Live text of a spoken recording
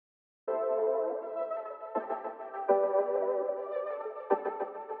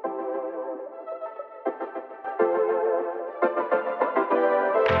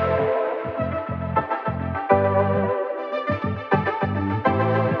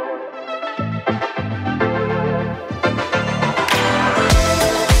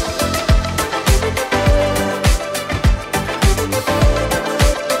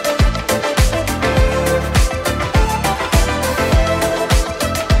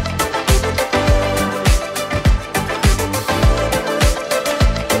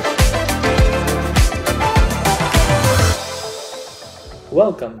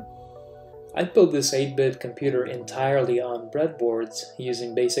Welcome! I built this 8-bit computer entirely on breadboards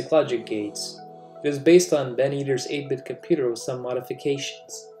using basic logic gates. It is based on Ben Eater's 8-bit computer with some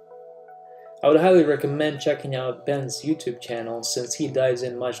modifications. I would highly recommend checking out Ben's YouTube channel since he dives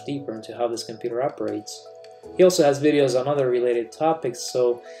in much deeper into how this computer operates. He also has videos on other related topics,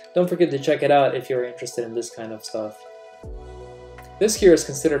 so don't forget to check it out if you're interested in this kind of stuff. This here is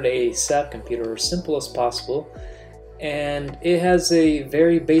considered a SAP computer, as simple as possible, and it has a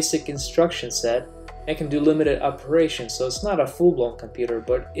very basic instruction set and can do limited operations, so it's not a full-blown computer,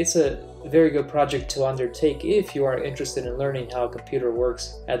 but it's a very good project to undertake if you are interested in learning how a computer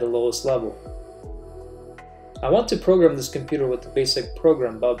works at the lowest level. I want to program this computer with the basic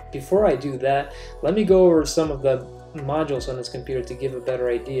program, but before I do that, let me go over some of the modules on this computer to give a better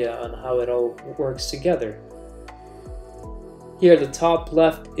idea on how it all works together. Here at the top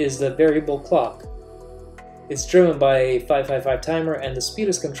left is the variable clock. It's driven by a 555 timer, and the speed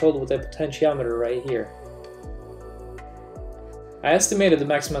is controlled with a potentiometer right here. I estimated the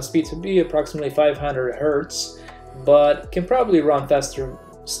maximum speed to be approximately 500 Hz, but can probably run faster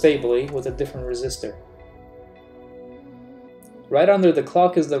stably with a different resistor. Right under the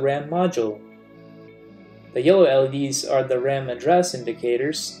clock is the RAM module. The yellow LEDs are the RAM address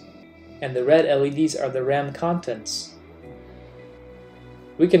indicators, and the red LEDs are the RAM contents.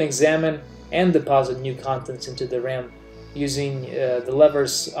 We can examine and deposit new contents into the RAM using the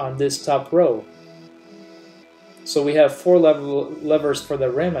levers on this top row. So we have 4 levers for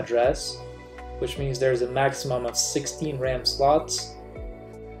the RAM address, which means there's a maximum of 16 RAM slots,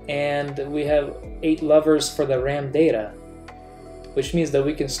 and we have 8 levers for the RAM data, which means that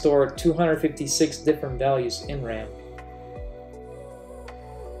we can store 256 different values in RAM.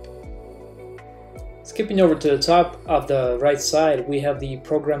 Skipping over to the top of the right side, we have the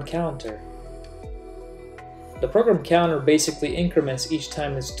program counter. The program counter basically increments each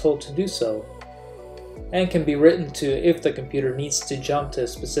time it's told to do so, and can be written to if the computer needs to jump to a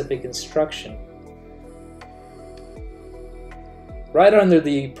specific instruction. Right under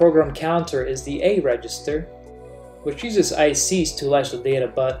the program counter is the A register, which uses ICs to latch the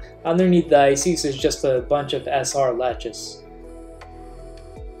data, but underneath the ICs is just a bunch of SR latches.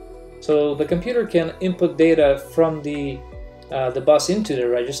 So the computer can input data from the bus into the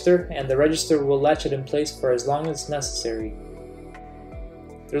register, and the register will latch it in place for as long as necessary.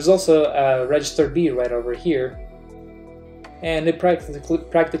 There's also a register B right over here, and it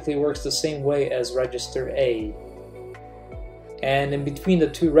practically works the same way as register A. And in between the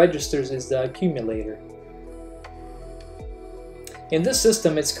two registers is the accumulator. In this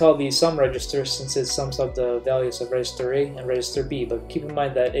system, it's called the sum register since it sums up the values of register A and register B, but keep in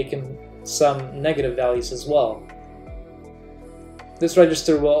mind that it can sum negative values as well. This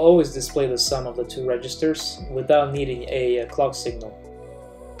register will always display the sum of the two registers without needing a clock signal.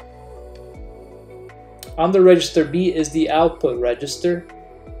 Under register B is the output register.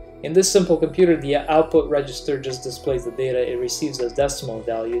 In this simple computer, the output register just displays the data it receives as decimal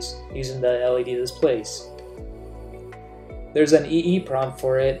values using the LED displays. There's an EEPROM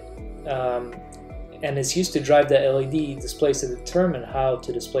for it, and it's used to drive the LED displays to determine how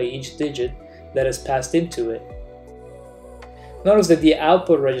to display each digit that is passed into it. Notice that the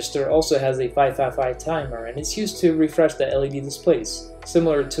output register also has a 555 timer, and it's used to refresh the LED displays,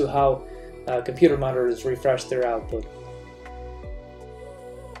 similar to how computer monitors refresh their output.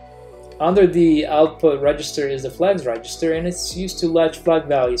 Under the output register is the flags register, and it's used to latch flag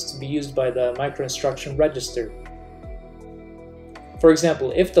values to be used by the microinstruction register. For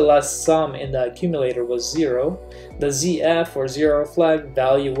example, if the last sum in the accumulator was 0, the ZF or 0 flag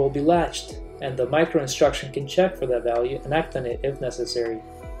value will be latched, and the microinstruction can check for that value and act on it if necessary.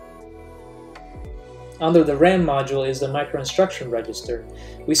 Under the RAM module is the microinstruction register.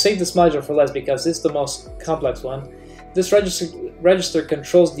 We save this module for last because it's the most complex one. This register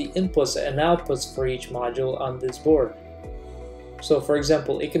controls the inputs and outputs for each module on this board. So for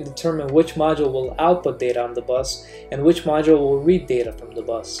example, it can determine which module will output data on the bus and which module will read data from the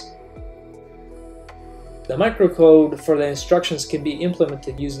bus. The microcode for the instructions can be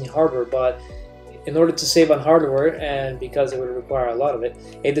implemented using hardware, but In order to save on hardware, and because it would require a lot of it,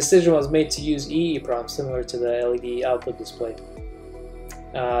 a decision was made to use EEPROM, similar to the LED output display,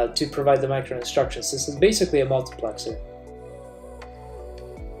 to provide the micro instructions. This is basically a multiplexer.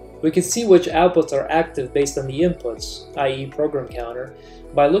 We can see which outputs are active based on the inputs, i.e. program counter,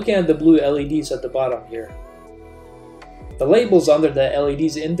 by looking at the blue LEDs at the bottom here. The labels under the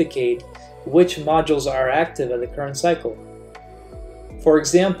LEDs indicate which modules are active at the current cycle. For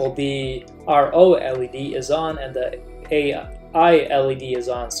example, the RO LED is on and the AI LED is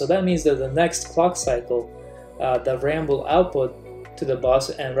on, so that means that the next clock cycle, the RAM will output to the bus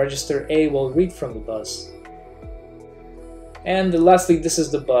and register A will read from the bus. And lastly, this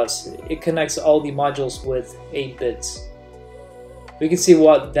is the bus. It connects all the modules with 8 bits. We can see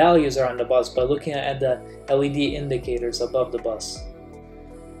what values are on the bus by looking at the LED indicators above the bus.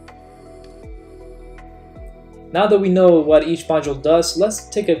 Now that we know what each module does, let's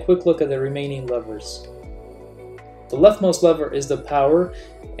take a quick look at the remaining levers. The leftmost lever is the power,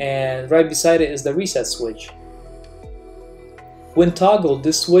 and right beside it is the reset switch. When toggled,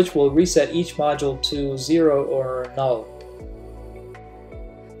 this switch will reset each module to 0 or null.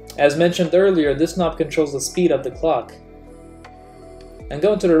 As mentioned earlier, this knob controls the speed of the clock. And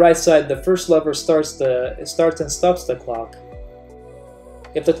going to the right side, the first lever starts and stops the clock.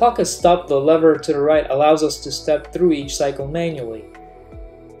 If the clock is stopped, the lever to the right allows us to step through each cycle manually.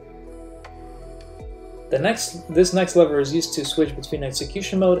 This next lever is used to switch between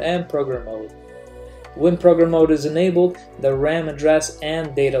execution mode and program mode. When program mode is enabled, the RAM address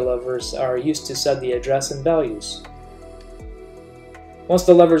and data levers are used to set the address and values. Once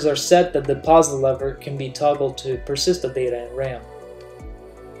the levers are set, the deposit lever can be toggled to persist the data in RAM.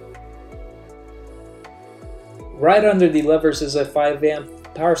 Right under the levers is a 5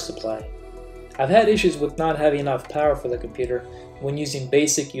 amp power supply. I've had issues with not having enough power for the computer when using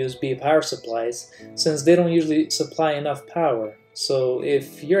basic USB power supplies, since they don't usually supply enough power. So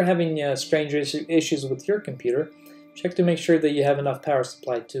if you're having strange issues with your computer, check to make sure that you have enough power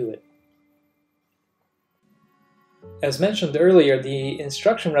supplied to it. As mentioned earlier, the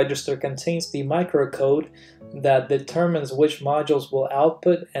instruction register contains the microcode that determines which modules will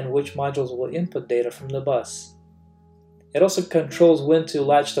output and which modules will input data from the bus. It also controls when to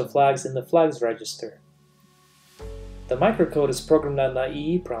latch the flags in the flags register. The microcode is programmed on the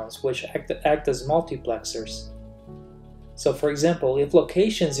EEPROMs, which act as multiplexers. So for example, if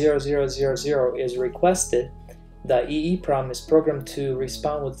location 0000 is requested, the EEPROM is programmed to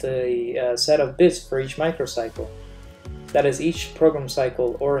respond with a set of bits for each microcycle. That is, each program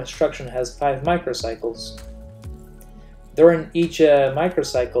cycle or instruction has 5 microcycles. During each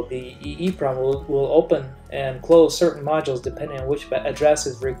microcycle, the EEPROM will open and close certain modules depending on which address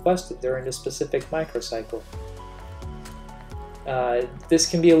is requested during the specific microcycle. This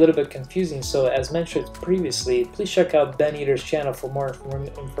can be a little bit confusing, so as mentioned previously, please check out Ben Eater's channel for more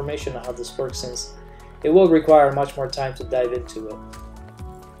information on how this works, since it will require much more time to dive into it.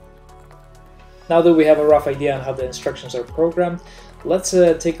 Now that we have a rough idea on how the instructions are programmed, let's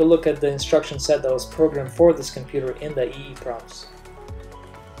take a look at the instruction set that was programmed for this computer in the EEPROMs.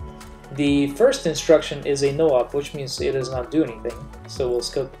 The first instruction is a no-op, which means it does not do anything, so we'll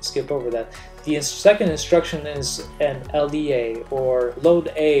skip over that. The second instruction is an LDA, or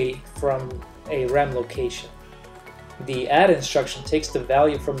load A from a RAM location. The add instruction takes the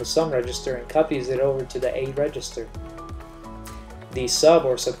value from the sum register and copies it over to the A register. The sub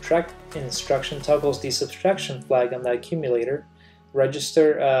or subtract instruction toggles the subtraction flag on the accumulator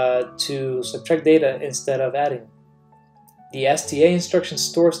register to subtract data instead of adding. The STA instruction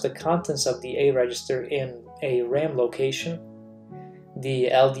stores the contents of the A register in a RAM location. The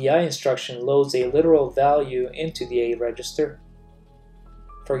LDI instruction loads a literal value into the A register.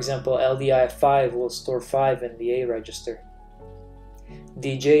 For example, LDI 5 will store 5 in the A register.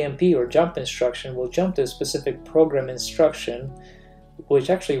 The JMP or jump instruction will jump to a specific program instruction, which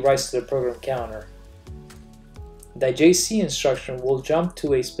actually writes to the program counter. The JC instruction will jump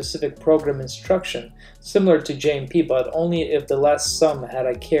to a specific program instruction similar to JMP, but only if the last sum had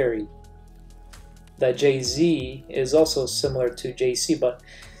a carry. The JZ is also similar to JC, but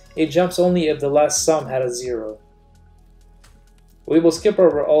it jumps only if the last sum had a 0. We will skip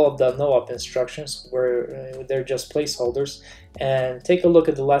over all of the no-op instructions, where they're just placeholders, and take a look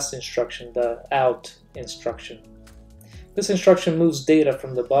at the last instruction, the out instruction. This instruction moves data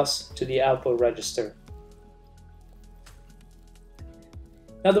from the bus to the output register.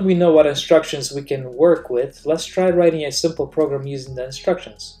 Now that we know what instructions we can work with, let's try writing a simple program using the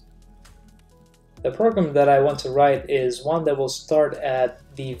instructions. The program that I want to write is one that will start at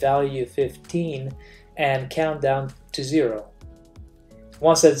the value 15 and count down to 0.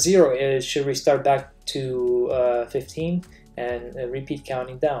 Once at 0, it should restart back to 15 and repeat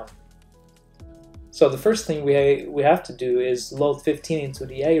counting down. So the first thing we have to do is load 15 into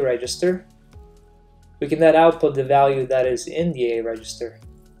the A register. We can then output the value that is in the A register.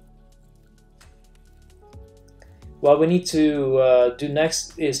 What we need to do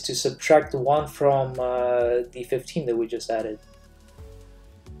next is to subtract 1 from the 15 that we just added.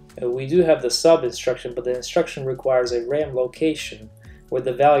 We do have the sub instruction, but the instruction requires a RAM location where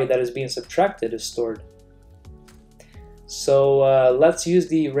the value that is being subtracted is stored. So let's use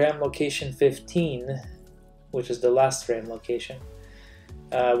the RAM location 15, which is the last RAM location,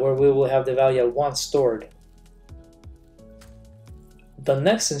 where we will have the value of 1 stored. The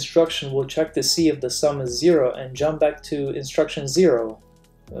next instruction will check to see if the sum is 0 and jump back to instruction 0,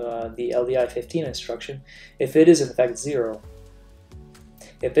 the LDI 15 instruction, if it is in fact 0.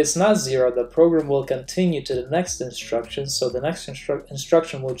 If it's not 0, the program will continue to the next instruction, so the next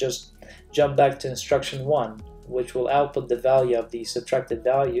instruction will just jump back to instruction 1, which will output the value of the subtracted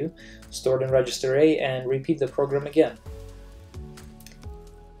value stored in register A and repeat the program again.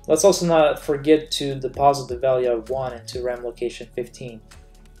 Let's also not forget to deposit the value of 1 into RAM location 15.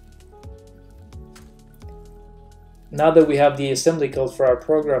 Now that we have the assembly code for our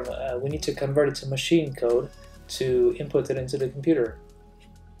program, we need to convert it to machine code to input it into the computer.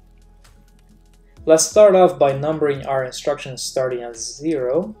 Let's start off by numbering our instructions starting at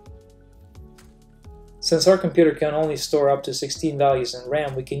 0. Since our computer can only store up to 16 values in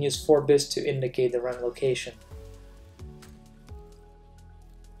RAM, we can use 4 bits to indicate the RAM location.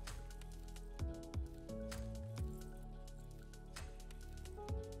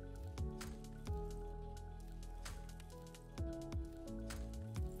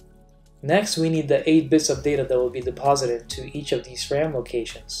 Next, we need the 8 bits of data that will be deposited into each of these RAM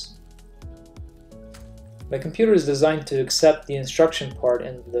locations. The computer is designed to accept the instruction part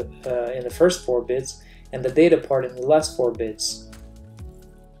in the first 4 bits and the data part in the last 4 bits.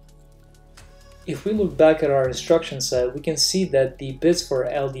 If we look back at our instruction set, we can see that the bits for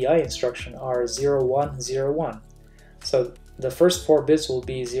LDI instruction are 0, 1, 0, 1. So the first 4 bits will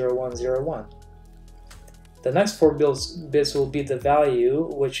be 0, 1, 0, 1. The next 4 bits will be the value,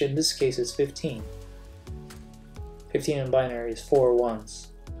 which in this case is 15. 15 in binary is 4 ones.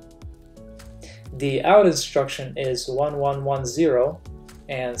 The out instruction is 1110,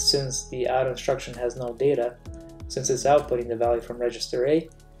 and since the out instruction has no data, since it's outputting the value from register A,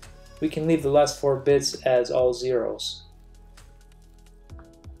 we can leave the last 4 bits as all zeros.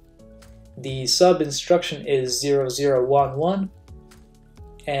 The sub instruction is 0011,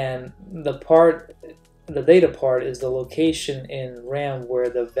 and the data part is the location in RAM where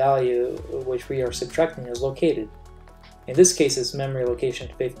the value which we are subtracting is located. In this case, it's memory location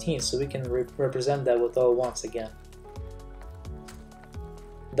 15, so we can represent that with all ones again.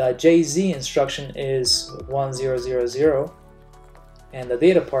 The JZ instruction is 1000, and the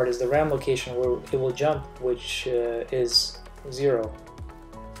data part is the RAM location where it will jump, which is 0.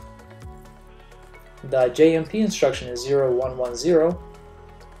 The JMP instruction is 0110,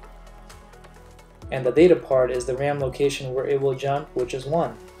 and the data part is the RAM location where it will jump, which is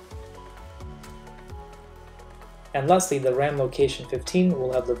 1. And lastly, the RAM location 15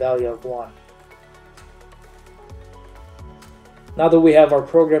 will have the value of 1. Now that we have our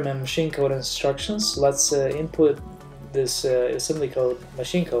program and machine code instructions, let's input this assembly code,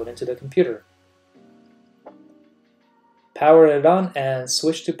 machine code, into the computer. Power it on and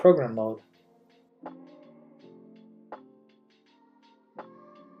switch to program mode.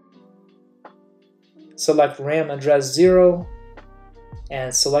 Select RAM address 0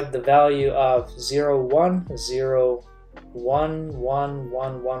 and select the value of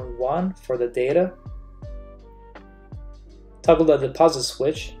 01011111 for the data. Toggle the deposit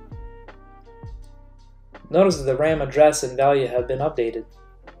switch. Notice that the RAM address and value have been updated.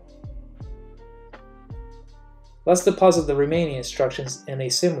 Let's deposit the remaining instructions in a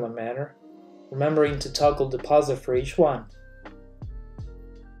similar manner, remembering to toggle deposit for each one.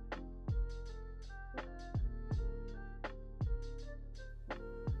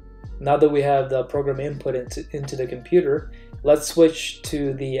 Now that we have the program input into the computer, let's switch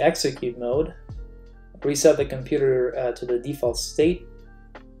to the execute mode, reset the computer to the default state,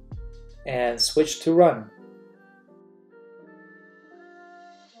 and switch to run.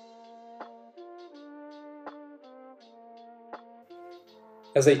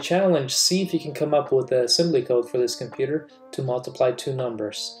 As a challenge, see if you can come up with the assembly code for this computer to multiply 2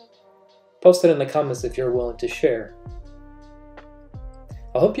 numbers. Post it in the comments if you're willing to share.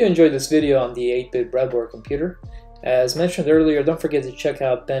 I hope you enjoyed this video on the 8-bit breadboard computer. As mentioned earlier, don't forget to check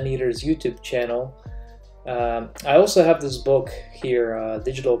out Ben Eater's YouTube channel, I also have this book here,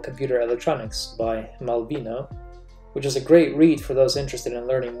 Digital Computer Electronics by Malvino, which is a great read for those interested in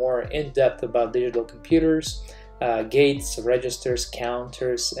learning more in depth about digital computers, gates, registers,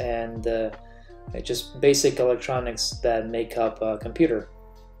 counters, and just basic electronics that make up a computer.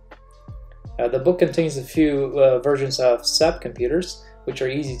 The book contains a few versions of SAP computers, which are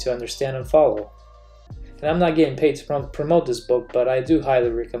easy to understand and follow. And I'm not getting paid to promote this book, but I do highly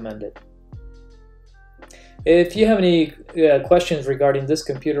recommend it. If you have any questions regarding this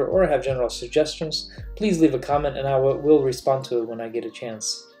computer or have general suggestions, please leave a comment and I will respond to it when I get a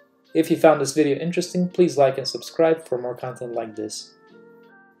chance. If you found this video interesting, please like and subscribe for more content like this.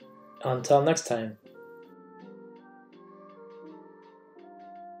 Until next time.